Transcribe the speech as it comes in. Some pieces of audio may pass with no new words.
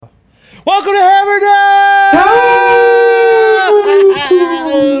Welcome to Hammer Down!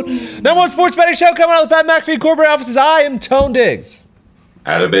 Number one sports betting show coming out of the Pat McAfee corporate offices. I am Tone Diggs.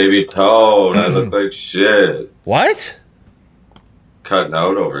 Had a baby Tone. I look like shit. What? Cutting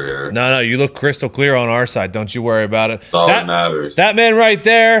out over here. No, you look crystal clear on our side. Don't you worry about it. That's all that matters. That man right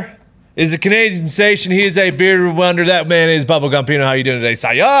there is a Canadian sensation. He is a bearded wonder. That man is Bubblegum Pino. How you doing today,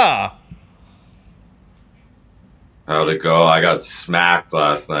 Saya? How'd it go? I got smacked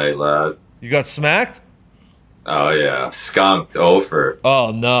last night, lad. You got smacked? Oh, yeah. Skunked over.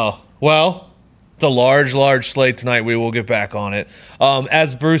 Oh, no. Well, it's a large slate tonight. We will get back on it.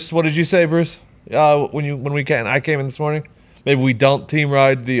 As Bruce, what did you say, Bruce? I came in this morning? Maybe we don't team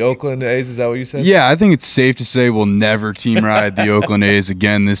ride the Oakland A's. Is that what you said? Yeah, I think it's safe to say we'll never team ride the Oakland A's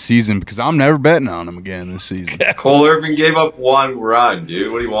again this season because I'm never betting on them again this season. Cole Irvin gave up one run,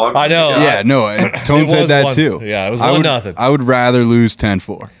 dude. What do you want? I know. Yeah, no, Tone said that too. Yeah, it was 1-0. I would rather lose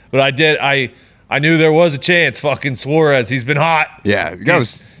 10-4. But I knew there was a chance. Fucking Suarez, he's been hot. Yeah,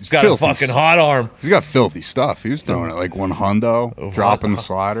 he's got a fucking hot arm. He's got filthy stuff. He was throwing it like one hundo, dropping the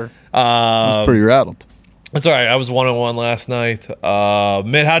slider. He was pretty rattled. That's all right. I was 1-1 last night.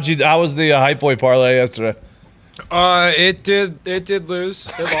 Mitt, how was the Hype Boy parlay yesterday? It did lose.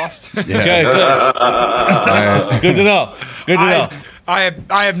 It lost. Okay, good. Good to know.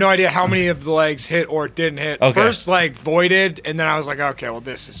 I have no idea how many of the legs hit or didn't hit. Okay. First leg voided, and then I was like, okay, well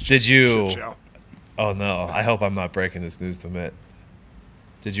this is Did you? shit show. Oh no! I hope I'm not breaking this news to Mitt.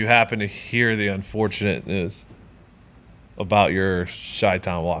 Did you happen to hear the unfortunate news about your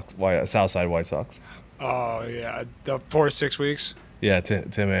Chi-Town Southside White Sox? Oh yeah, the 4 to 6 weeks. Yeah,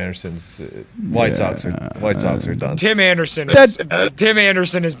 Tim Anderson's White Sox are done. Tim Anderson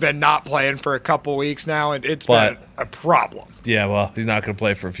has been not playing for a couple weeks now, and it's been a problem. Yeah, well, he's not going to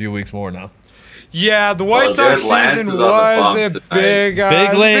play for a few weeks more now. Yeah, the White Sox season was a big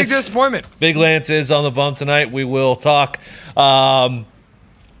disappointment. Big Lance is on the bump tonight. We will talk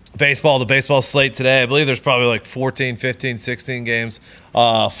baseball, the baseball slate today. I believe there's probably like 14, 15, 16 games.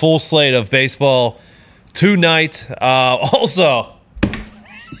 Full slate of baseball tonight. Also,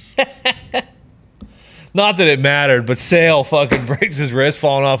 not that it mattered, but Sale fucking breaks his wrist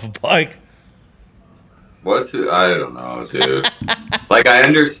falling off a bike. I don't know, dude. Like, I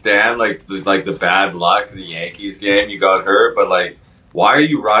understand, the bad luck in the Yankees game, you got hurt, but, why are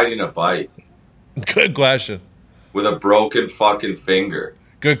you riding a bike? Good question. With a broken fucking finger.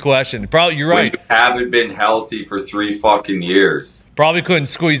 Good question. Probably, you're right. When you haven't been healthy for 3 fucking years. Probably couldn't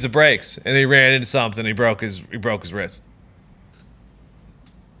squeeze the brakes, and he ran into something. He broke his wrist.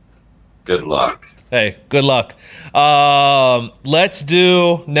 Good luck. Hey, good luck. Let's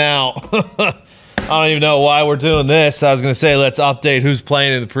do now. I don't even know why we're doing this. I was going to say let's update who's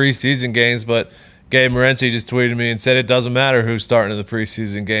playing in the preseason games, but Gabe Morency just tweeted me and said it doesn't matter who's starting in the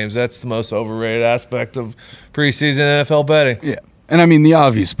preseason games. That's the most overrated aspect of preseason NFL betting. Yeah. And, I mean, the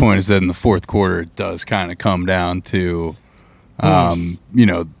obvious point is that in the fourth quarter it does kind of come down to,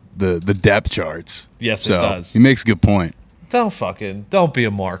 the depth charts. Yes, it does. He makes a good point. Don't be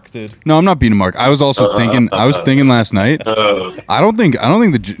a mark, dude. No, I'm not being a mark. I was also thinking last night. I don't think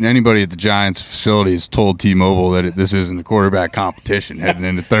anybody at the Giants facility has told T-Mobile that this isn't a quarterback competition heading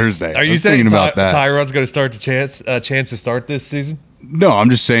into Thursday. Are you saying Tyrod's going to start the chance to start this season? No, I'm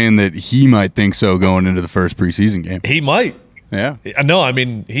just saying that he might think so going into the first preseason game. He might. Yeah. No, I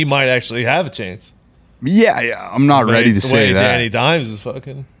mean he might actually have a chance. Yeah. I'm not ready to say that. Danny Dimes is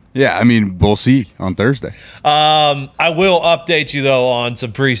fucking. Yeah, I mean, we'll see on Thursday. I will update you, though, on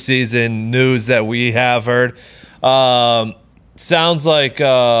some preseason news that we have heard. Sounds like,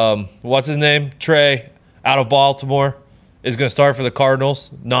 what's his name? Trey, out of Baltimore, is going to start for the Cardinals.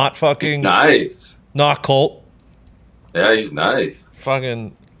 Not fucking... Nice. Not Colt. Yeah, he's nice.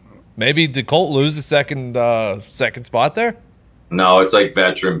 Fucking... Maybe did Colt lose the second spot there? No, it's like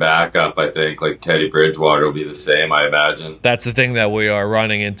veteran backup, I think. Like Teddy Bridgewater will be the same, I imagine. That's the thing that we are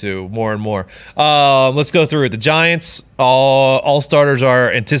running into more and more. Let's go through it. The Giants, all starters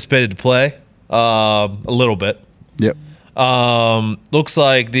are anticipated to play a little bit. Yep. Looks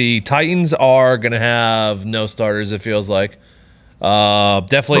like the Titans are going to have no starters, it feels like.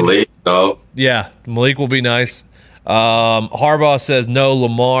 Definitely. Malik, though. Yeah, Malik will be nice. Harbaugh says no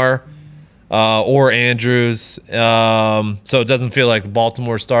Lamar. Or Andrews. So it doesn't feel like the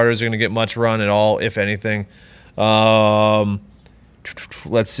Baltimore starters are going to get much run at all, if anything.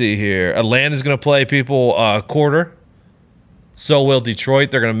 Let's see here. Atlanta's going to play people quarter. So will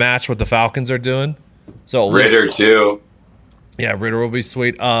Detroit. They're going to match what the Falcons are doing. So Ritter, too. Yeah, Ritter will be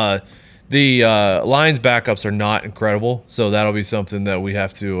sweet. The Lions backups are not incredible, so that'll be something that we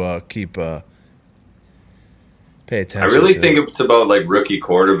have to keep Pay I attention. really think it's about like rookie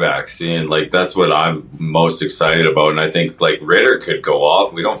quarterbacks. Seeing like that's what I'm most excited about, and I think like Ritter could go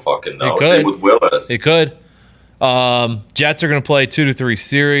off. We don't fucking know. Same with Willis. He could. Jets are going to play 2 to 3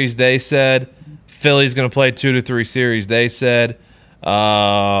 series. They said Philly's going to play 2 to 3 series. They said.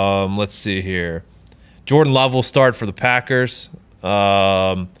 Let's see here. Jordan Love will start for the Packers.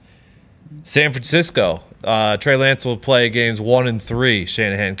 San Francisco. Trey Lance will play games 1 and 3.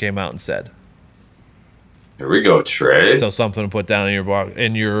 Shanahan came out and said. Here we go, Trey. So something to put down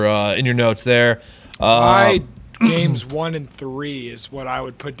in your notes there. My games 1 and 3 is what I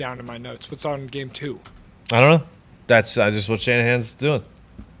would put down in my notes. What's on game 2? I don't know. That's just what Shanahan's doing.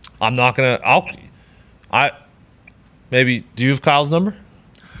 I'm not gonna. Maybe. Do you have Kyle's number?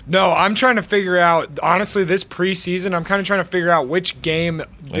 No, I'm trying to figure out. Honestly, this preseason, I'm kind of trying to figure out which game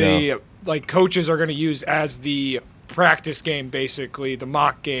the coaches are going to use as the practice game, basically the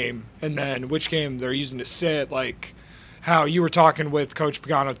mock game, and then which game they're using to sit. Like how you were talking with Coach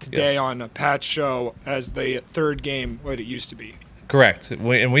Pagano today on Pat's show as the third game, what it used to be. Correct.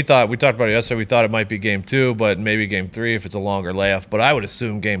 We talked about it yesterday. We thought it might be game 2, but maybe game 3 if it's a longer layoff. But I would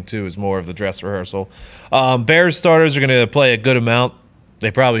assume game 2 is more of the dress rehearsal. Bears starters are going to play a good amount. They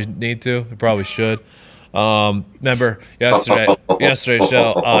probably need to. They probably should. Remember yesterday's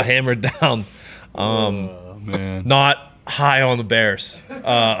show hammered down. Not high on the Bears.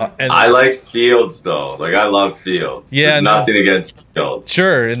 And I like Fields though. Like I love Fields. Yeah, There's nothing against Fields.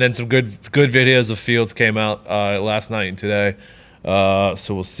 Sure, and then some good videos of Fields came out last night and today. So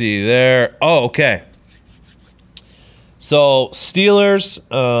we'll see there. Oh, okay. So Steelers,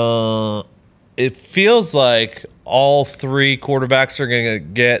 it feels like all 3 quarterbacks are going to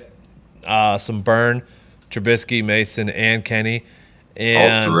get some burn. Trubisky, Mason, and Kenny.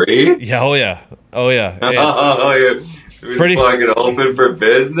 And all 3? Yeah, oh yeah. Oh yeah. Pretty fucking open for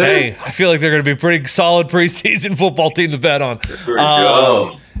business. Hey, I feel like they're going to be a pretty solid preseason football team to bet on. Here we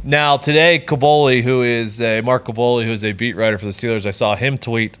go. Now today, Mark Caboli, who is a beat writer for the Steelers, I saw him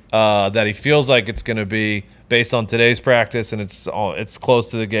tweet that he feels like it's going to be based on today's practice, and it's close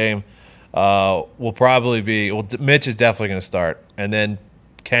to the game. Mitch is definitely going to start, and then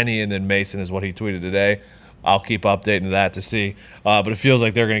Kenny, and then Mason is what he tweeted today. I'll keep updating that to see, but it feels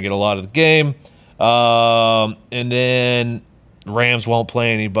like they're going to get a lot of the game. And then Rams won't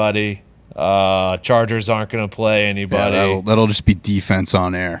play anybody. Chargers aren't going to play anybody. Yeah, that'll just be defense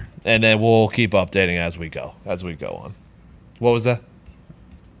on air. And then we'll keep updating as we go on. What was that?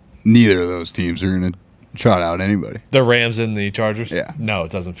 Neither of those teams are going to trot out anybody. The Rams and the Chargers? Yeah. No,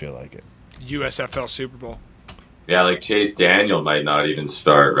 it doesn't feel like it. USFL Super Bowl. Yeah, like Chase Daniel might not even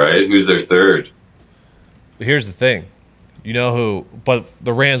start, right? Who's their third? Here's the thing. You know who? But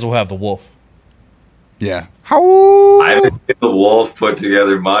the Rams will have the Wolf. Yeah. I haven't seen the Wolf put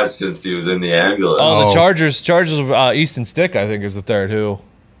together much since he was in the ambulance. Oh, the Chargers, Easton Stick, I think, is the third, who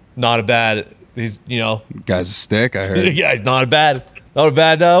not a bad, he's, Guy's a stick, I heard. Yeah, not a bad,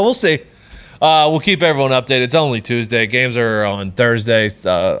 we'll see. We'll keep everyone updated. It's only Tuesday. Games are on Thursday.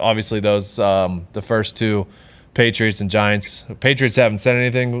 Obviously, those, the first 2, Patriots and Giants. Patriots haven't said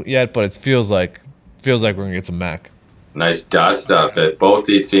anything yet, but it feels like we're going to get some Mac. Nice dust up. Both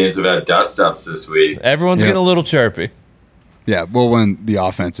these teams have had dust ups this week. Everyone's getting a little chirpy. Yeah, well, when the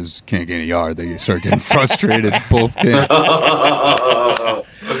offenses can't gain a yard, they start getting frustrated. Both teams. I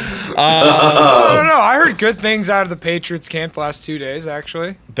don't know. I heard good things out of the Patriots camp the last 2 days,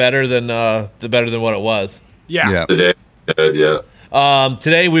 actually. Better than what it was. Yeah. Today, yeah.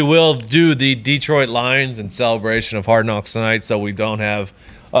 Today we will do the Detroit Lions in celebration of Hard Knocks tonight, so we don't have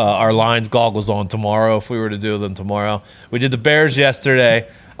our Lions goggles on tomorrow if we were to do them tomorrow. We did the Bears yesterday.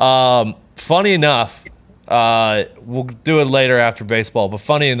 Funny enough, we'll do it later after baseball, but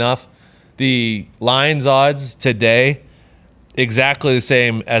funny enough, the Lions odds today exactly the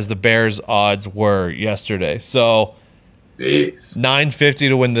same as the Bears odds were yesterday. So Jeez. 950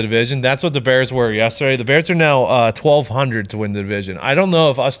 to win the division. That's what the Bears were yesterday. The Bears are now 1,200 to win the division. I don't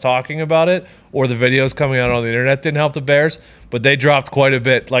know if us talking about it or the videos coming out on the internet didn't help the Bears, but they dropped quite a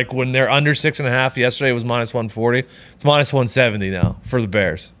bit. Like when they're under 6.5, yesterday it was minus 140. It's minus 170 now for the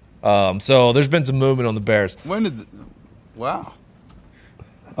Bears. So there's been some movement on the Bears. When did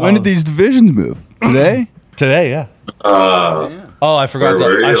these divisions move? Today? Today, yeah. Oh, I forgot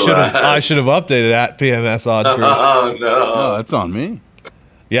that. I should have updated at PMS odds, Bruce. Oh no. Oh, that's on me.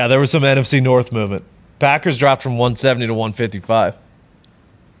 Yeah, there was some NFC North movement. Packers dropped from 170 to 155.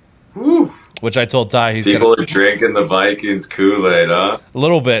 Whew. Which I told Ty People are drinking the Vikings Kool-Aid, huh? A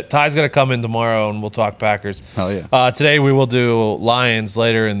little bit. Ty's going to come in tomorrow and we'll talk Packers. Hell yeah. Today we will do Lions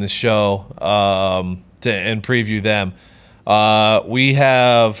later in the show and preview them. We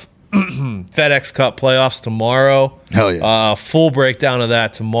have FedEx Cup playoffs tomorrow. Hell yeah. Full breakdown of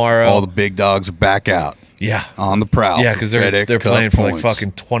that tomorrow. All the big dogs are back out. Yeah. On the prowl. Yeah, because they're FedEx playing Cup for points. like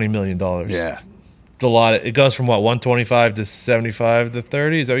fucking $20 million. Yeah. It's a lot. It goes from what, 125 to 75 to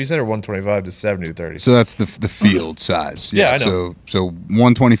 30? Is that what you said, or 125 to 70 to 30? So that's the field size. Yeah, I know. So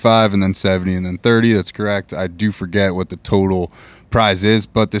 125 and then 70 and then 30. That's correct. I do forget what the total prize is,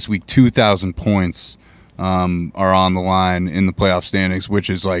 but this week 2,000 points are on the line in the playoff standings, which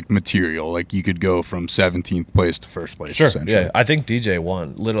is like material. Like you could go from 17th place to first place. Sure. Essentially. Yeah, I think DJ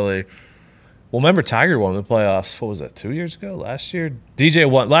won. Literally. Well, remember Tiger won the playoffs. What was that? 2 years ago? Last year? DJ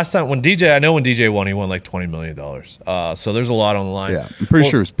won. Last time when DJ won, he won like $20 million. So there's a lot on the line. Yeah, I'm pretty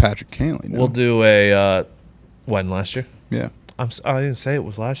sure it was Patrick Cantley. No? We'll do a when last year. Yeah. I didn't say it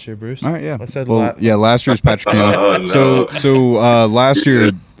was last year, Bruce. All right, yeah. I said last year's Patrick Cantley. Oh, no. So last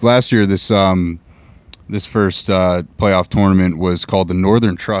year this first playoff tournament was called the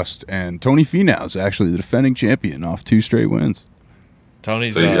Northern Trust, and Tony Finau is actually the defending champion off 2 straight wins.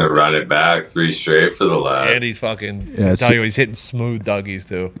 Tony's So he's gonna run it back 3 straight for the lad. and he's fucking. Yeah, tell you, he's hitting smooth Dougies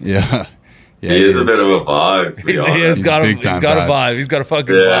too. Yeah. Yeah, He is a bit of a vibe. To be He honest. has got a Big time vibe. He's got a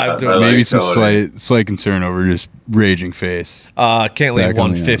fucking Yeah, vibe to I him. like maybe some Tony. slight concern over just raging face. Can't leave Back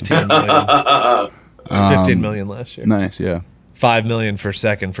won on the- 15 million. 15 million last year. Nice, yeah. 5 million for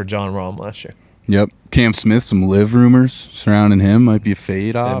second for John Rahm last year. Yep. Cam Smith, some live rumors surrounding him. Might be a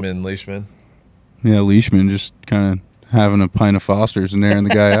fade off. Him and Leishman. Yeah, Leishman just kind of having a pint of Foster's and airing the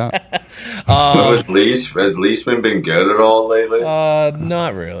guy out. Has Leishman been good at all lately?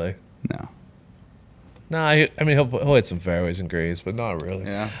 Not really. No. Nah, I mean he'll hit some fairways and greens, but not really.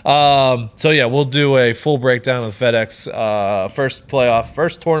 Yeah. So yeah, we'll do a full breakdown of the FedEx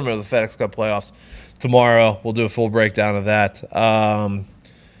first tournament of the FedEx Cup playoffs tomorrow. We'll do a full breakdown of that.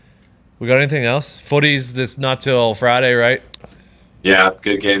 We got anything else? Footies this not till Friday, right? Yeah,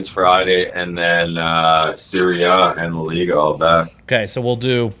 good games Friday, and then Serie A and La Liga all back. Okay, so we'll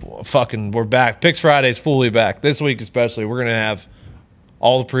do we're back. Picks Friday's fully back. This week especially, we're going to have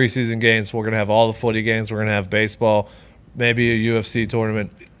all the preseason games. We're going to have all the footy games. We're going to have baseball, maybe a UFC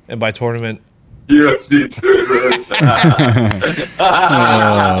tournament. And by tournament, UFC tournament.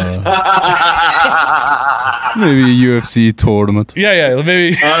 Maybe a UFC tournament. yeah,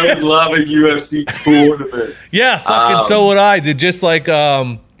 maybe. I would love a UFC tournament. Yeah, fucking so would I. Did just like,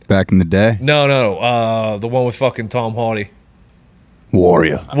 Back in the day. no, the one with fucking Tom Hardy.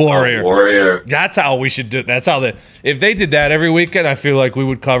 Warrior. Warrior. That's how we should do it. That's how if they did that every weekend, I feel like we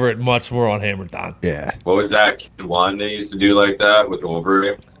would cover it much more on Hammer Down. Yeah. What was that one they used to do like that with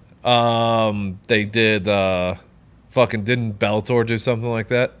Overeem? They did, didn't Bellator do something like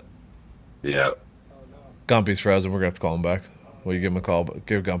that? Yeah. Gumpy's frozen. We're gonna have to call him back. Will you give him a call?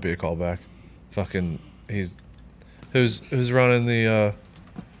 Give Gumpy a call back. Who's running the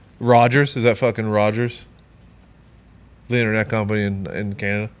Rogers? Is that fucking Rogers? The internet company in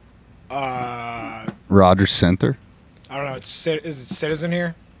Canada. Rogers Center. I don't know. Is it Citizen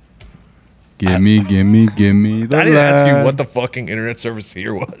here? Give me the I didn't ask you lad. what the fucking internet service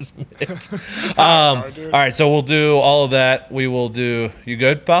here was. All right, so we'll do all of that. We will do. You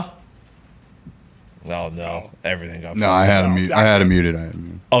good, pal? Oh no, everything got. No, I had him muted. I had him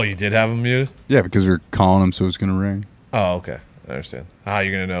muted. Oh, you did have him muted. Yeah, because we were calling him, so it's gonna ring. Oh, okay, I understand. How are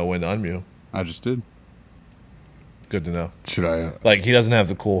you gonna know when to unmute him? I just did. Good to know. Should I? Like he doesn't have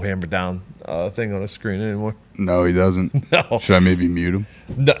the cool hammer down thing on his screen anymore. No, he doesn't. No. Should I maybe mute him?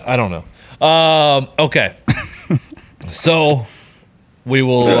 No, I don't know. Okay. So we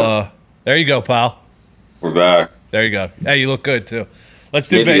will. There you go, pal. We're back. There you go. Hey, you look good too. Let's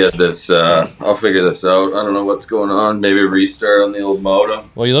do Maybe base. get this. I'll figure this out. I don't know what's going on. Maybe restart on the old modem.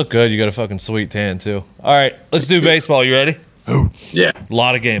 Well, you look good. You got a fucking sweet tan too. All right, let's do baseball. You ready? Yeah. A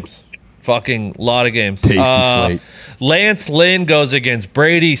lot of games. Fucking lot of games. Tasty slate. Lance Lynn goes against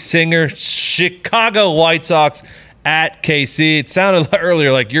Brady Singer, Chicago White Sox at KC. It sounded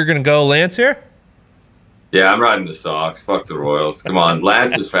earlier like you're going to go Lance here. Yeah, I'm riding the Sox. Fuck the Royals. Come on.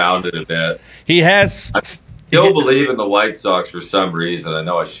 Lance has found it a bit. He has. Still believe in the White Sox for some reason. I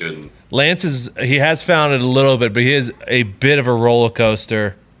know I shouldn't. He has found it a little bit, but he is a bit of a roller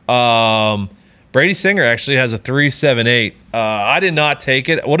coaster. Brady Singer actually has a 3.78. I did not take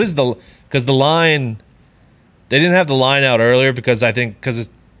it. What is because the line? They didn't have the line out earlier because I think because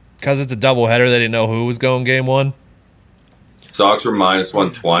it's a doubleheader, they didn't know who was going game one. Sox were minus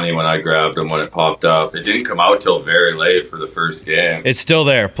 120 when I grabbed them when it popped up. It didn't come out till very late for the first game. It's still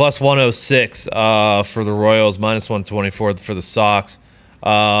there, plus 106 for the Royals, minus 124 for the Sox.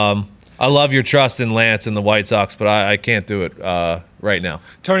 I I love your trust in Lance and the White Sox, but I can't do it right now.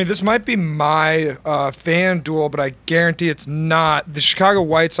 Tony, this might be my fan duel, but I guarantee it's not. The Chicago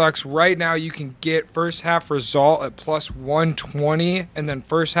White Sox, right now, you can get first half result at plus 120, and then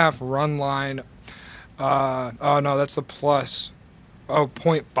first half run line. Oh, no, that's the plus. Oh,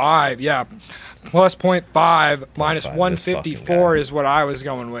 0.5, yeah. Plus 0.5 minus 154 is what I was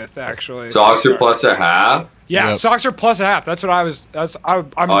going with, actually. Sox are plus a half? Yeah, Yep. Sox are plus a half. That's what I was. Oh,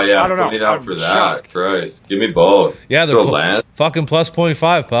 yeah, I don't know. put it out I'm for that. shocked. Christ. Give me both. Yeah, they're Let's go, Lance. fucking plus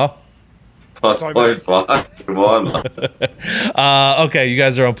 0.5, pal. Plus That's all I 0.5. Come on. Okay, you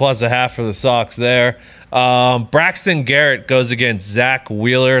guys are on plus a half for the Sox there. Braxton Garrett goes against Zach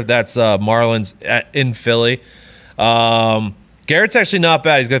Wheeler. That's Marlins in Philly. Garrett's actually not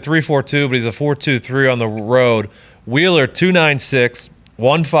bad. He's got 3.42, but he's a 4.23 on the road. Wheeler 2.96,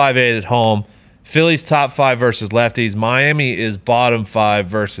 1.58 at home. Philly's top 5 versus lefties. Miami is bottom 5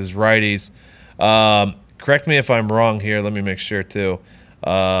 versus righties. Correct me if I'm wrong here. Let me make sure too.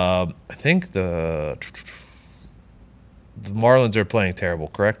 I think the Marlins are playing terrible,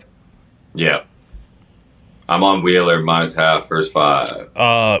 correct? Yeah. I'm on Wheeler minus half, first 5.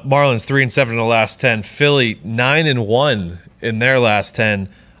 Marlins 3-7 in the last 10. Philly 9-1 in their last 10.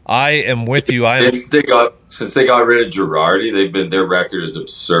 I am with you. Since they got rid of Girardi, their record is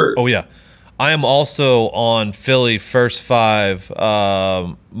absurd. Oh yeah, I am also on Philly first 5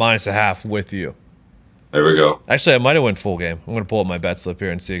 minus a half with you. There we go. Actually, I might have went full game. I'm going to pull up my bet slip here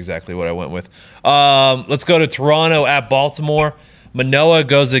and see exactly what I went with. Let's go to Toronto at Baltimore. Manoah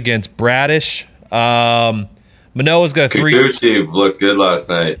goes against Bradish. Manoah's got a 3. Kikuchi looked good last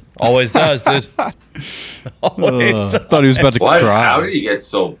night. Always does, dude. Always does. Thought he was about to What? cry. How did he get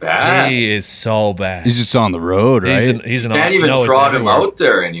so bad? He is so bad. He's just on the road, right? He's an Can't even no, it's trot him everywhere. out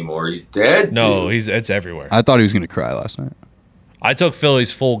there anymore. He's dead. No, dude. it's everywhere. I thought he was going to cry last night. I took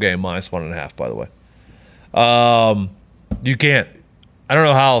Philly's full game minus 1.5. By the way, you can't. I don't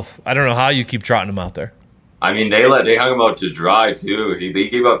know how you keep trotting him out there. I mean, they hung him out to dry too. They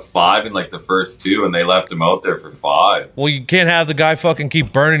gave up 5 in like the first 2, and they left him out there for 5. Well, you can't have the guy fucking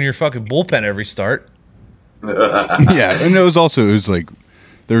keep burning your fucking bullpen every start. Yeah, and it was like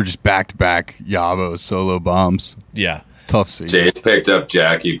they were just back-to-back Yabo solo bombs. Yeah. Tough scene. Jays picked up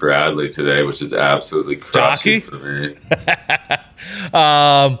Jackie Bradley today, which is absolutely crushing Jockey? for me.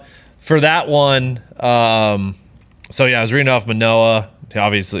 For that one, so yeah, I was reading off Manoah.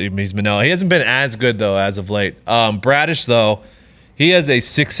 Obviously, he's Manoah. He hasn't been as good, though, as of late. Bradish, though, he has a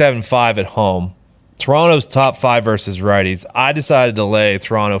 6.75 at home. Toronto's top 5 versus righties. I decided to lay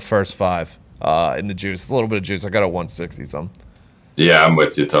Toronto first 5 in the juice. A little bit of juice. I got a 160 something. Yeah, I'm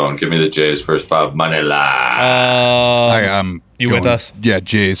with you, Tone. Give me the Jays first 5 money line. I'm You with us? Yeah,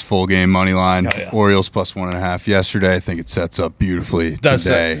 Jays full game money line. Oh, yeah. Orioles plus 1.5 yesterday. I think it sets up beautifully Does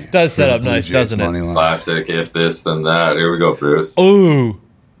today. set for up the Blue nice, Jays doesn't it? money line. Classic, if this, then that. Here we go, Bruce. Ooh.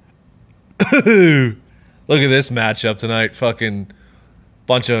 Ooh. Look at this matchup tonight. Fucking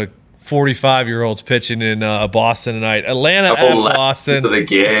bunch of 45-year-olds pitching in Boston tonight. Atlanta at Couple laps Boston. to the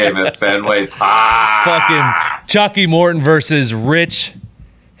game at Fenway Park. Fucking Chucky Morton versus Rich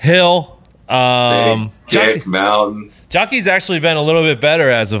Hill. Jake Mountain. Chucky's actually been a little bit better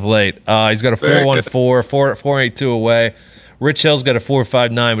as of late. He's got a Very good. 4.14, 4.82 away. Rich Hill's got a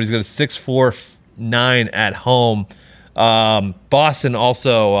 4.59, but he's got a 6.49 at home. Boston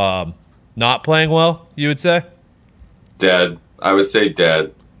also not playing well, you would say? Dead. I would say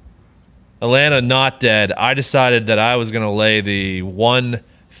dead. Atlanta not dead. I decided that I was going to lay the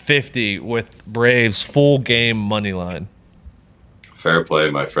 150 with Braves full game money line. Fair play,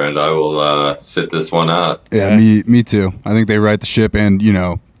 my friend. I will sit this one out. Yeah, me too. I think they right the ship, and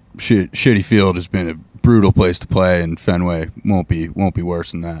shitty field has been a brutal place to play, and Fenway won't be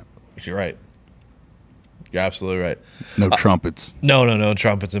worse than that. You're right. You're absolutely right. No trumpets. No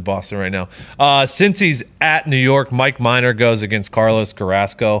trumpets in Boston right now. Since he's at New York, Mike Minor goes against Carlos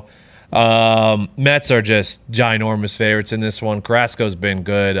Carrasco. Mets are just ginormous favorites in this one. Carrasco's been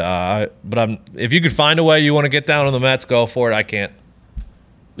good, but if you could find a way you want to get down on the Mets, go for it. I can't.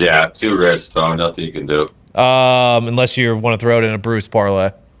 Yeah, too rich, Tom. Nothing you can do. Unless you want to throw it in a Bruce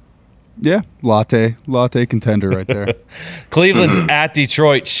parlay. Yeah, latte contender right there. Cleveland's at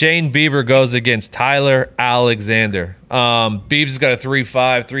Detroit. Shane Bieber goes against Tyler Alexander. Biebs has got a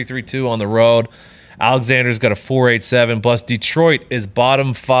 3.5, 3.32 on the road. Alexander's got a 4.87. Plus, Detroit is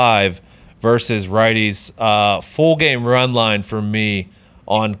bottom 5 versus righties. Full game run line for me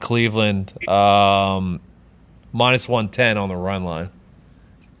on Cleveland. Minus 110 on the run line.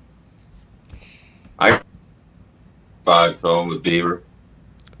 I 5 Tone with Beaver.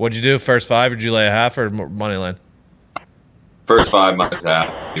 What'd you do? First 5? Or did you lay a half or money line? First 5 minus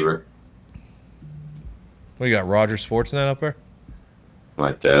half, Beaver. What you got, Rogers Sportsnet up there?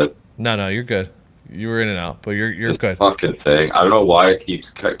 My dad. No, you're good. You were in and out, but you're This good. fucking thing. I don't know why it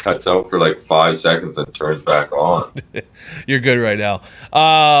keeps cuts out for like 5 seconds and turns back on. You're good right now.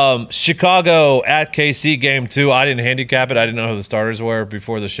 Chicago at KC game 2. I didn't handicap it. I didn't know who the starters were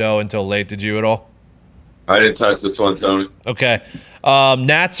before the show until late. Did you at all? I didn't touch this one, Tony. Okay.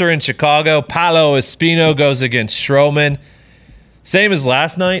 Nats are in Chicago. Paolo Espino goes against Stroman. Same as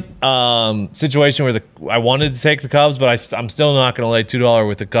last night. Situation where I wanted to take the Cubs, but I'm still not going to lay $2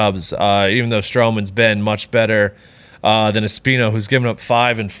 with the Cubs, even though Stroman's been much better than Espino, who's given up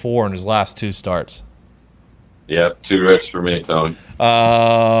 5 and 4 in his last 2 starts. Yep, too rich for me, Tony.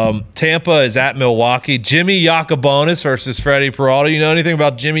 Tampa is at Milwaukee. Jimmy Yacobonis versus Freddie Peralta. You know anything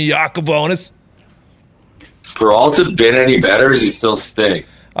about Jimmy Yacobonis? Has Peralta been any better? Or is he still stink?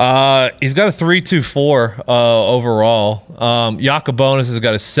 He's got a 3.24 overall. Yacobonis has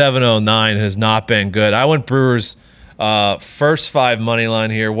got a 7.09 and has not been good. I went Brewers first 5 money line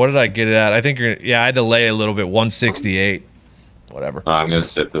here. What did I get it at? I think I had to lay a little bit, 168. Whatever. I'm gonna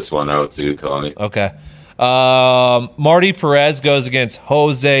sit this one out too, Tony. Okay. Marty Perez goes against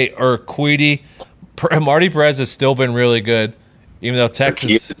Jose Urquidy. Marty Perez has still been really good, even though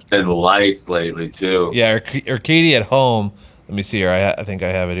Texas has been lights lately too. Yeah, Urquidy at home. Let me see here. I think I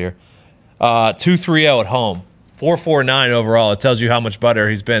have it here. 2.30 at home. 4.49 overall. It tells you how much better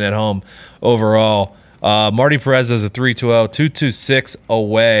he's been at home overall. Marty Perez has a 3.20, 2.26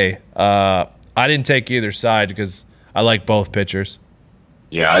 away. I didn't take either side because I like both pitchers.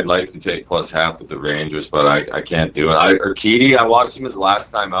 Yeah, I'd like to take +half with the Rangers, but I can't do it. Urquidy, I watched him his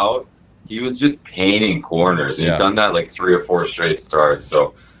last time out. He was just painting corners. He's done that like 3 or 4 straight starts,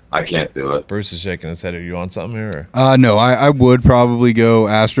 so I can't do it. Bruce is shaking his head. Are you on something here? No, I would probably go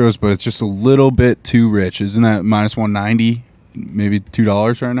Astros, but it's just a little bit too rich. Isn't that -190? Maybe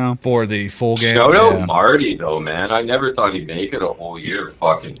 $2 right now for the full game. Shout out Marty though, man. I never thought he'd make it a whole year.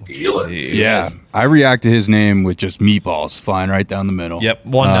 Fucking deal it. Yeah, I react to his name with just meatballs flying right down the middle. Yep,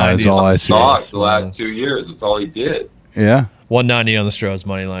 190. That's all I see. Sauce the last 2 years. That's all he did. Yeah, 190 on the Stros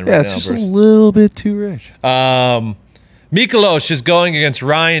money line yeah, right it's now. just Bruce. a little bit too rich. Mikolos is going against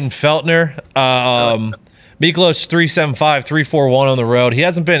Ryan Feltner. Mikolos 3.75, 3.41 on the road. He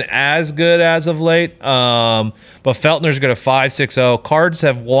hasn't been as good as of late, but Feltner's got a 5.60. Cards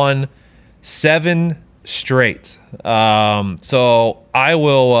have won 7 straight. So I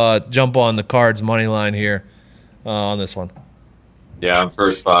will jump on the Cards money line here on this one. Yeah, I'm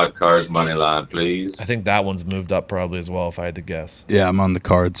first 5 Cards money line, please. I think that one's moved up probably as well if I had to guess. Yeah, I'm on the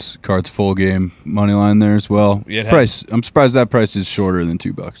Cards full game money line there as well. Price. I'm surprised that price is shorter than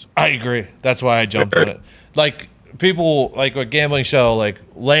 $2. I agree. That's why I jumped on it. Like people, like a gambling show, like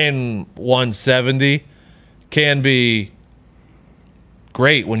laying 170 can be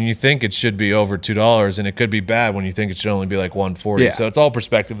great when you think it should be over $2, and it could be bad when you think it should only be like 140. Yeah. So it's all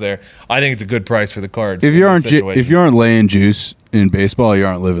perspective there. I think it's a good price for the Cards. If you aren't laying juice in baseball, you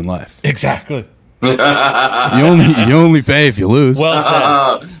aren't living life. Exactly. You only pay if you lose. Well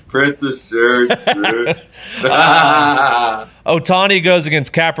said. Print the shirt, dude. Ohtani goes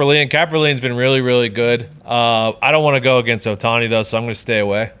against Kaprielian. Kaprielian's been really, really good. I don't want to go against Ohtani though, so I'm going to stay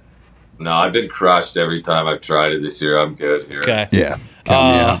away. No, I've been crushed every time I've tried it this year. I'm good here. Okay. Yeah.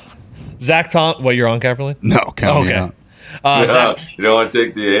 Count me out. Zach Tom. What, you're on Kaprielian? No, count me Okay. out. You don't want to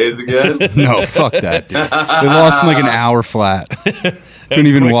take the A's again? No, fuck that, dude. They lost in like an hour flat. Couldn't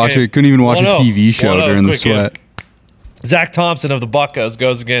even watch game. it. Couldn't even watch a 1-0. TV show 1-0, during the quick game. sweat. Zach Thompson of the Buccos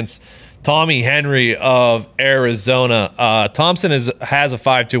goes against Tommy Henry of Arizona. Thompson has a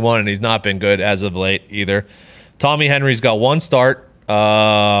 5.21, and he's not been good as of late either. Tommy Henry's got 1 start.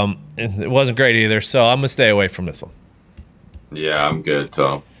 It wasn't great either, so I'm going to stay away from this one. Yeah, I'm good,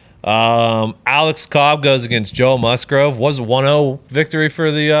 Tom. Alex Cobb goes against Joe Musgrove. Was a 1-0 victory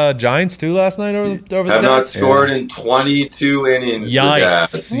for the Giants, too, last night over the Have not Nats? scored in 22 innings.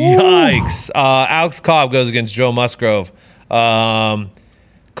 Yikes. Yikes. Alex Cobb goes against Joe Musgrove. Cobb's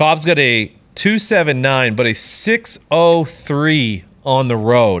got a 2.79, but a 6.03 on the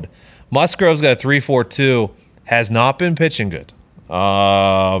road. Musgrove's got a 3.42. Has not been pitching good.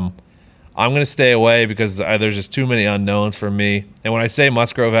 I'm going to stay away because there's just too many unknowns for me. And when I say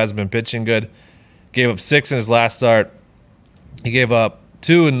Musgrove hasn't been pitching good, gave up 6 in his last start. He gave up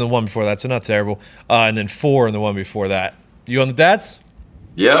 2 in the one before that, so not terrible. And then 4 in the one before that. You on the Dads?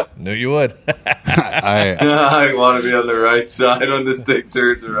 Yep. Knew you would. I want to be on the right side when this thing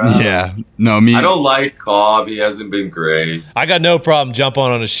turns around. Yeah. No, me. I don't like Cobb. He hasn't been great. I got no problem jumping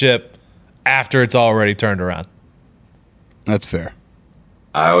on a ship after it's already turned around. That's fair.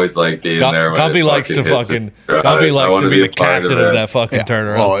 I always like being there. Gumpy likes to fucking. Gumpy likes to be the captain of that fucking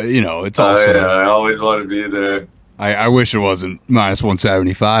turnaround. Well, you know, it's also. Yeah, I always want to be there. I wish it wasn't minus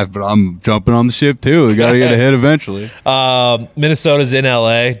 175, but I'm jumping on the ship too. We got to get ahead eventually. Minnesota's in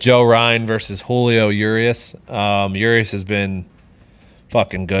LA. Joe Ryan versus Julio Urias. Urias has been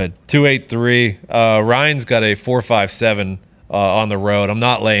fucking good. 283. Ryan's got a 457 on the road. I'm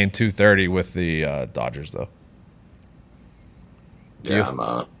not laying 230 with the Dodgers though. Yeah,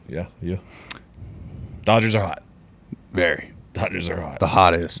 I'm Yeah, you. Dodgers are hot. Very. Dodgers are hot. The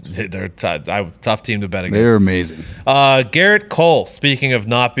hottest. They're tough team to bet against. They're amazing. Garrett Cole, speaking of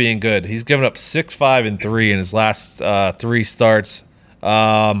not being good, he's given up 6, 5, and 3 in his last 3 starts.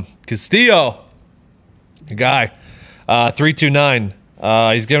 Castillo, a guy, 329.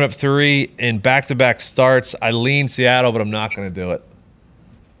 He's given up 3 in back-to-back starts. I lean Seattle, but I'm not going to do it.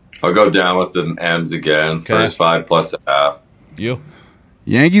 I'll go down with the M's again. Okay. First 5 plus a half. You?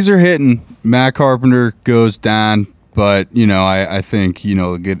 Yankees are hitting. Matt Carpenter goes down. But, you know, I think, you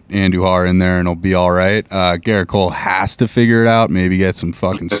know, get Andujar in there and it'll be all right. Garrett Cole has to figure it out. Maybe get some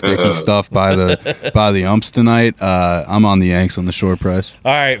fucking sticky stuff by the umps tonight. I'm on the Yanks on the short price.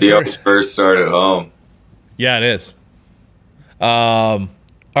 All right. The umps first start at home. Yeah, it is. All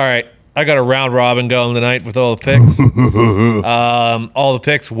right. I got a round robin going tonight with all the picks. All the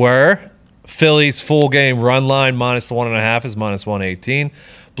picks were Phillies full game run line minus the 1.5 is minus 118.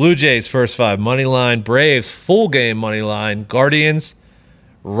 Blue Jays first 5 money line. Braves full game money line. Guardians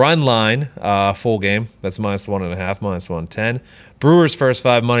run line full game. That's minus 1.5, minus 110. Brewers first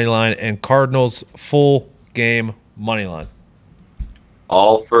 5 money line and Cardinals full game money line.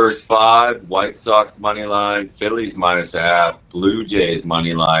 All first 5. White Sox money line. Phillies minus a half. Blue Jays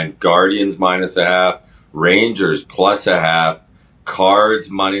money line. Guardians minus a half. Rangers plus a half. Cards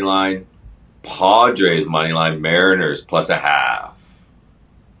money line. Padres money line. Mariners plus a half.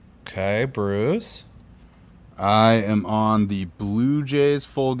 Okay, Bruce. I am on the Blue Jays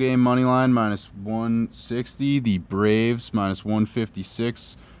full game money line minus 160. The Braves minus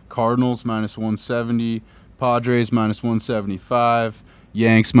 156. Cardinals minus 170. Padres minus 175.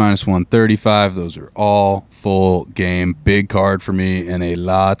 Yanks minus 135. Those are all full game. Big card for me and a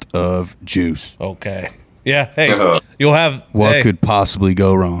lot of juice. Okay. Yeah. Hey, you'll have. What could possibly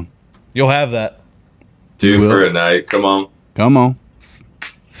go wrong? You'll have that. 2 for a night. Come on. Come on.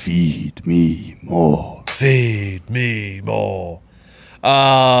 Feed me more. Feed me more.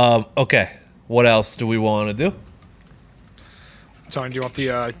 Okay. What else do we want to do? Tony, do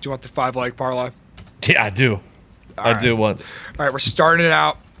you want the 5 leg parlay? Yeah, I do. I do want. All right, we're starting it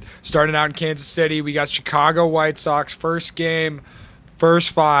out. Starting out in Kansas City, we got Chicago White Sox first game, first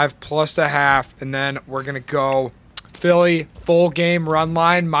 5 plus the half, and then we're gonna go Philly full game run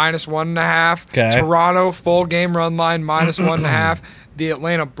line minus 1.5. Okay. Toronto full game run line minus 1.5. The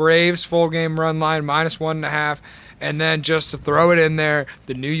Atlanta Braves full game run line minus 1.5, and then just to throw it in there,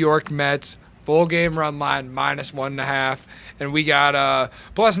 the New York Mets full game run line minus 1.5, and we got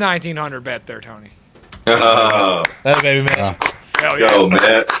plus 1,900 bet there, Tony. Oh, That baby man. Hell yeah! go,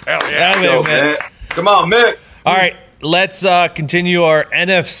 Mitt. Hell yeah! That Go, baby man. Mitt. Come on, Mitt. All right, let's continue our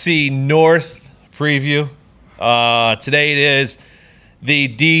NFC North preview. Today it is the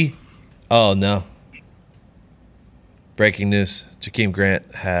D. Oh no! Breaking news: Jakeem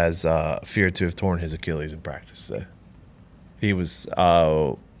Grant has feared to have torn his Achilles in practice today. He was,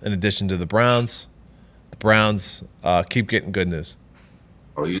 in addition to the Browns keep getting good news.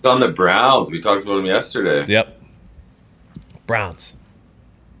 Oh, he's on the Browns. We talked about him yesterday. Yep. Browns.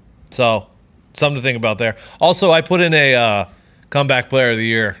 So, something to think about there. Also, I put in a comeback player of the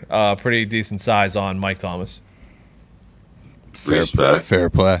year, pretty decent size on Mike Thomas. Respect. Fair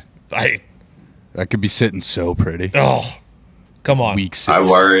play. That could be sitting so pretty. Oh, come on. Week 6. I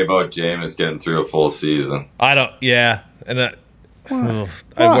worry about Jameis getting through a full season. I don't. Yeah, and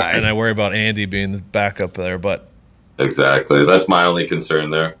I worry about Andy being the backup there, but Exactly. That's my only concern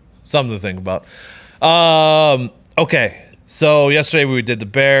there. something to think about. Okay, so yesterday we did the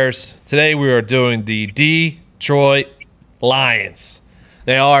Bears. Today we are doing the Detroit Lions.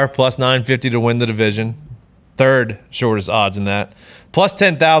 They are plus 950 to win the division. Third shortest odds in that. Plus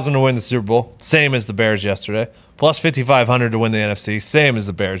 10,000 to win the Super Bowl. Same as the Bears yesterday. Plus 5,500 to win the NFC. Same as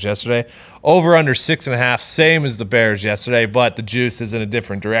the Bears yesterday. Over under 6.5. Same as the Bears yesterday. But the juice is in a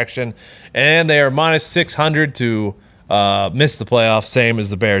different direction. And they are minus 600 to miss the playoffs. Same as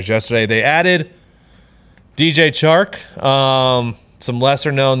the Bears yesterday. They added DJ Chark. Some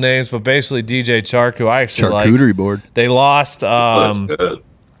lesser known names. But basically DJ Chark, who I actually like. Charcuterie board. They lost That's good.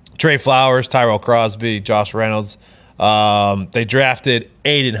 Trey Flowers, Tyrell Crosby, Josh Reynolds. They drafted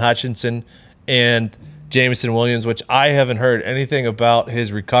Aiden Hutchinson, and Jameson Williams, which I haven't heard anything about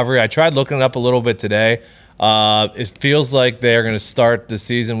his recovery. I tried looking it up a little bit today. It feels like they're going to start the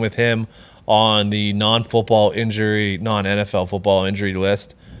season with him on the non-NFL football injury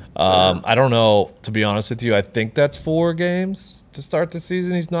list. I don't know, to be honest with you. I think that's 4 games to start the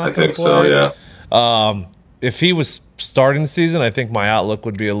season. He's not going to play. I think so, yeah. If he was starting the season, I think my outlook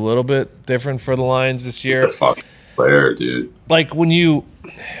would be a little bit different for the Lions this year. The fucking player, dude. Like when you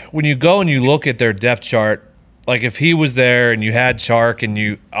go and you look at their depth chart, like if he was there and you had Chark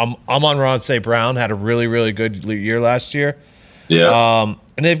and Amon-Ra St. Brown had a really, really good year last year. Yeah.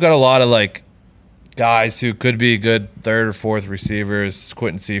 And they've got a lot of like guys who could be good 3rd or 4th receivers: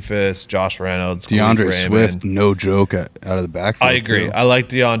 Quentin Cephas, Josh Reynolds, DeAndre Swift, no joke out of the backfield. I agree. Too. I like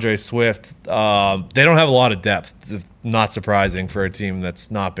DeAndre Swift. They don't have a lot of depth. Not surprising for a team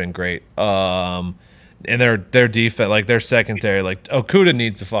that's not been great. And their defense, like their secondary, like Okudah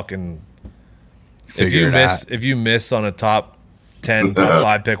needs to fucking. If you miss on a top 10, top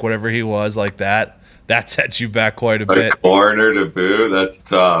 5 pick, whatever he was, like that sets you back quite a bit. A corner to boo, that's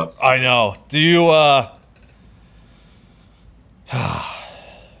tough. I know. Do you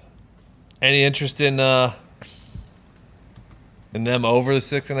any interest in them over the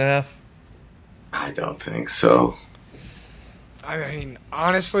 6.5? I don't think so. I mean,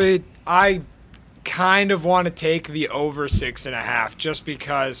 honestly, I kind of want to take the over 6.5 just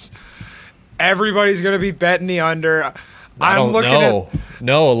because everybody's going to be betting the under.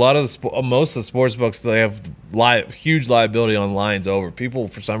 No, a lot of most of the sports books, they have huge liability on Lions over. People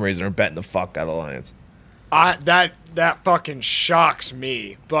for some reason are betting the fuck out of Lions. That fucking shocks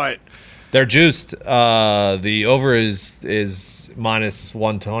me, but they're juiced. The over is minus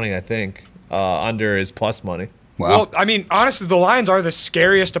 120, I think. Under is plus money. Wow. Well, I mean, honestly, the Lions are the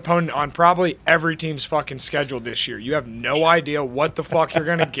scariest opponent on probably every team's fucking schedule this year. You have no idea what the fuck you're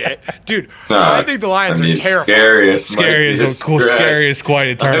gonna get, dude. I think the Lions are terrifying. Scary is quite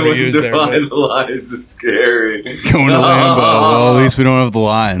a term to use there. The Lions is scary. Going to Lambeau. Well, at least we don't have the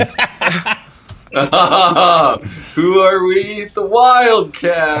Lions. Who are we? The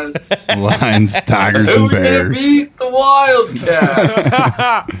Wildcats. Lions, Tigers, Who and Bears. beat the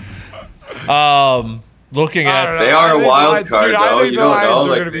Wildcats? Looking at they are a wild card, though. I think You the don't Lions know. are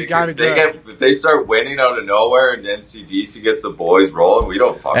Like, going to be kind of good. if they start winning out of nowhere and NCDC gets the boys rolling, we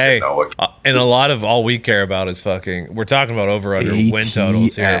don't fucking know what. And a lot of all we care about is fucking. We're talking about over under win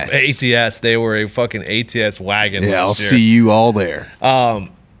totals here. ATS, they were a fucking ATS wagon. Yeah, I'll last year. see you all there.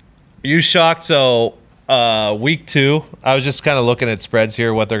 You shocked? So week 2, I was just kind of looking at spreads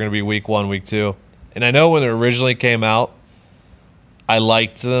here, what they're going to be week 1, week 2, and I know when it originally came out, I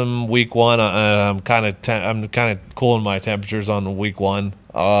liked them week 1. I'm kind of cooling my temperatures on week 1.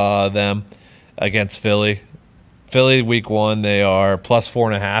 Them against Philly. Philly week 1, they are plus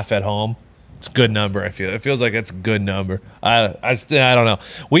 4.5 at home. It's a good number. I feel it feels like it's a good number. I don't know.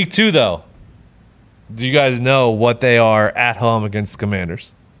 Week 2 though. Do you guys know what they are at home against the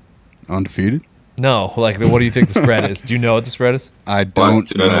Commanders? Undefeated? No. Like, what do you think the spread is? Do you know what the spread is? I don't know what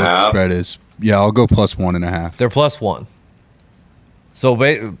the 2.5. spread is. Yeah, I'll go plus 1.5. They're plus 1. So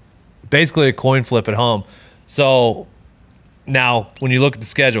basically a coin flip at home. So now when you look at the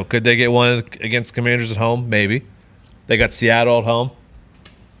schedule, could they get one against Commanders at home? Maybe. They got Seattle at home.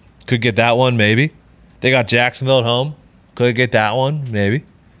 Could get that one, maybe. They got Jacksonville at home. Could get that one, maybe.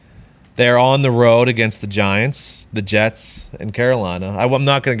 They're on the road against the Giants, the Jets, and Carolina. I'm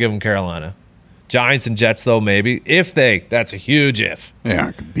not going to give them Carolina. Giants and Jets, though, maybe. That's a huge if. They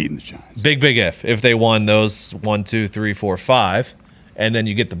aren't beating the Giants. Big if. If they won those 1, 2, 3, 4, 5, and then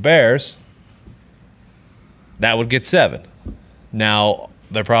you get the Bears, that would get 7. Now,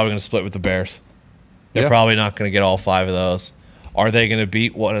 they're probably going to split with the Bears. They're probably not going to get all 5 of those. Are they going to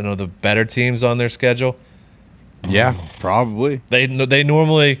beat one of the better teams on their schedule? Yeah, probably. They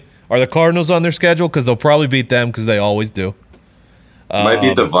normally are the Cardinals on their schedule because they'll probably beat them because they always do. Might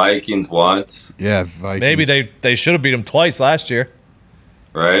beat the Vikings once. Yeah, Vikings. Maybe they should have beat them twice last year.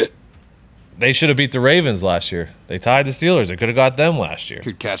 Right? They should have beat the Ravens last year. They tied the Steelers. They could have got them last year.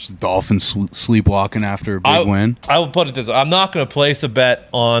 Could catch the Dolphins sleepwalking after a big win. I will put it this way. I'm not going to place a bet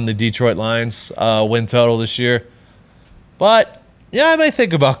on the Detroit Lions win total this year. But, yeah, I may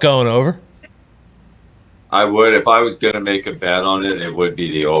think about going over. I would. If I was going to make a bet on it, it would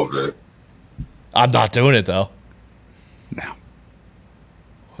be the over. I'm not doing it, though. No.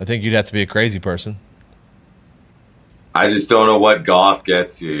 I think you'd have to be a crazy person. I just don't know what Goff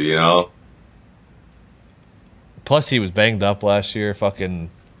gets you, you know? Plus, he was banged up last year. Fucking,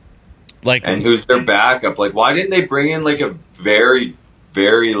 like, and who's their backup? Like, why didn't they bring in like a very,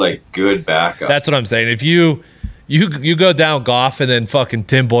 very like good backup? That's what I'm saying. If you You go down Goff and then fucking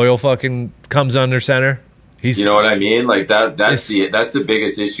Tim Boyle fucking comes under center. You know what I mean? Like that's the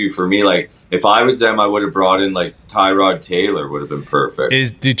biggest issue for me. Like if I was them, I would have brought in like Tyrod Taylor would have been perfect.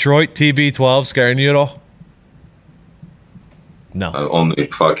 Is Detroit TB12 scaring you at all? No.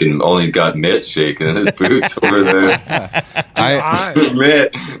 Only got Mitt shaking in his boots over there.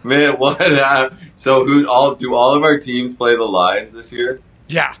 Mitt, what? So do all of our teams play the Lions this year?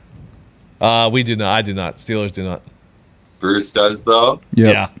 Yeah. We do not. I do not. Steelers do not. Bruce does though.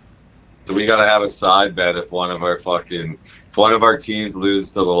 Yep. Yeah. So we gotta have a side bet if one of our teams loses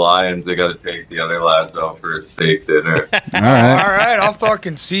to the Lions, they gotta take the other lads out for a steak dinner. All right. All right, I'll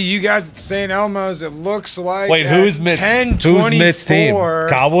fucking see you guys at St. Elmo's. It looks like Wait, who's Mitt's team?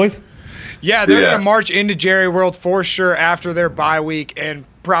 Cowboys? Yeah, they're gonna march into Jerry World for sure after their bye week and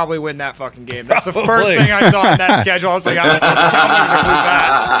probably win that fucking game. That's the first thing I saw in that schedule. I was like, I don't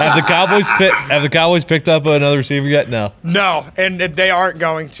think the Cowboys are gonna lose that. Have the Cowboys picked up another receiver yet? No. No, and they aren't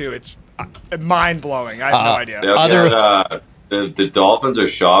going to. It's mind blowing. I have no idea. The Dolphins are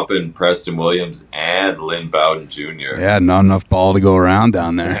shopping Preston Williams and Lynn Bowden Jr. Yeah, not enough ball to go around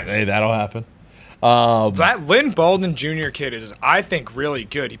down there. Hey, that'll happen. That Lynn Bolden Jr. kid is, I think, really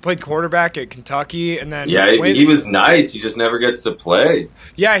good. He played quarterback at Kentucky, and then he was nice. He just never gets to play.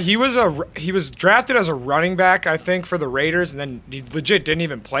 Yeah, he was drafted as a running back, I think, for the Raiders, and then he legit didn't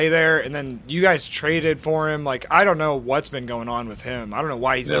even play there. And then you guys traded for him. Like, I don't know what's been going on with him. I don't know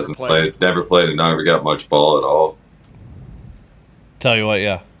why he's never played. Never played, and never got much ball at all. Tell you what,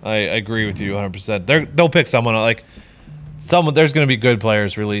 yeah, I agree with you 100%. They'll pick someone like. There's going to be good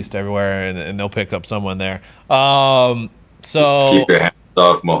players released everywhere, and they'll pick up someone there. So just keep your hands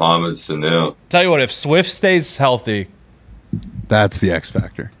off Mohamed Sanu. Tell you what, if Swift stays healthy, that's the X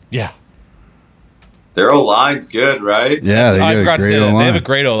factor. Yeah, their O-line's good, right? Yeah, I forgot to say that. They have a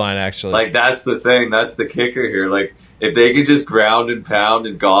great O-line actually. Like that's the thing. That's the kicker here. Like if they can just ground and pound,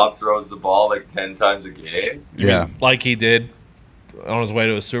 and Goff throws the ball like 10 times a game. You mean like he did on his way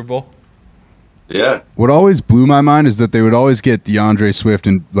to a Super Bowl. Yeah. What always blew my mind is that they would always get DeAndre Swift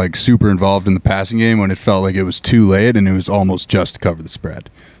and like super involved in the passing game when it felt like it was too late and it was almost just to cover the spread.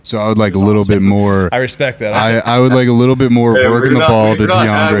 So I would like a little bit more. I respect that. I would like a little bit more working the ball to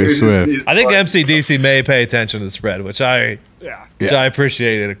DeAndre Swift. I think MCDC may pay attention to the spread, which I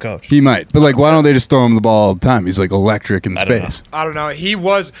appreciated a coach. He might, but like, why don't they just throw him the ball all the time? He's like electric in space. I don't know.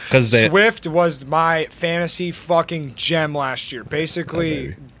 Swift was my fantasy fucking gem last year.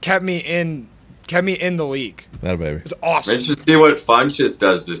 Basically, kept me in the league. That baby. It was awesome. Let's just see what Funchess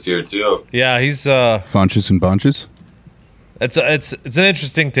does this year too. Yeah, he's Funchess and bunches. It's an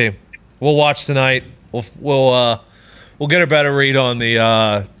interesting team. We'll watch tonight. We'll get a better read on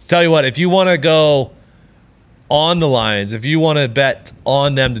the. Tell you what, if you want to go on the Lions, if you want to bet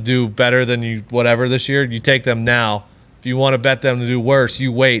on them to do better than you whatever this year, you take them now. If you want to bet them to do worse,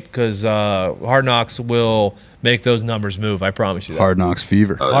 you wait because Hard Knocks will make those numbers move. I promise you that. Hard Knocks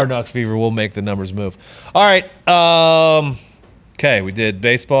fever. Hard Knocks fever will make the numbers move. All right. Okay, we did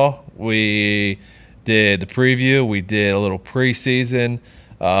baseball. We did the preview. We did a little preseason.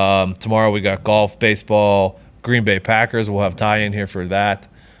 Tomorrow we got golf, baseball, Green Bay Packers. We'll have Ty in here for that.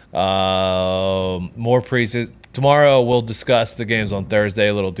 More preseason. Tomorrow we'll discuss the games on Thursday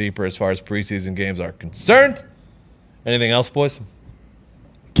a little deeper as far as preseason games are concerned. Anything else, boys?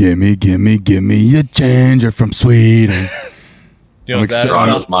 Gimme a changer from Sweden. You know what that is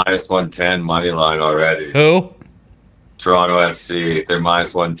Toronto's about? minus 110 money line already. Who? Toronto FC. They're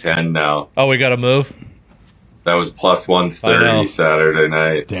minus 110 now. Oh, we got to move? That was plus 130 Saturday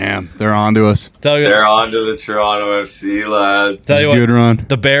night. Damn, they're on to us. They're on to the Toronto FC, lads. Tell you what, good run.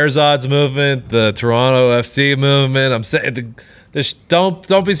 The Bears odds movement, the Toronto FC movement. I'm saying,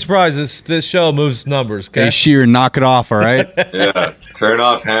 don't be surprised. This show moves numbers. Okay? Hey, Sheer, knock it off, all right? Yeah. Turn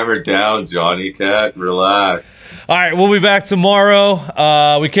off, hammer down, Johnny Cat. Relax. All right, we'll be back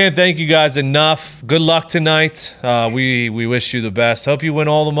tomorrow. We can't thank you guys enough. Good luck tonight. We wish you the best. Hope you win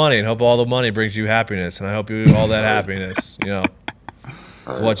all the money, and hope all the money brings you happiness. And I hope you all that happiness. You know,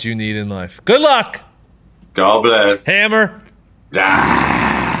 it's what you need in life. Good luck. God bless. Hammer.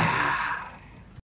 Ah.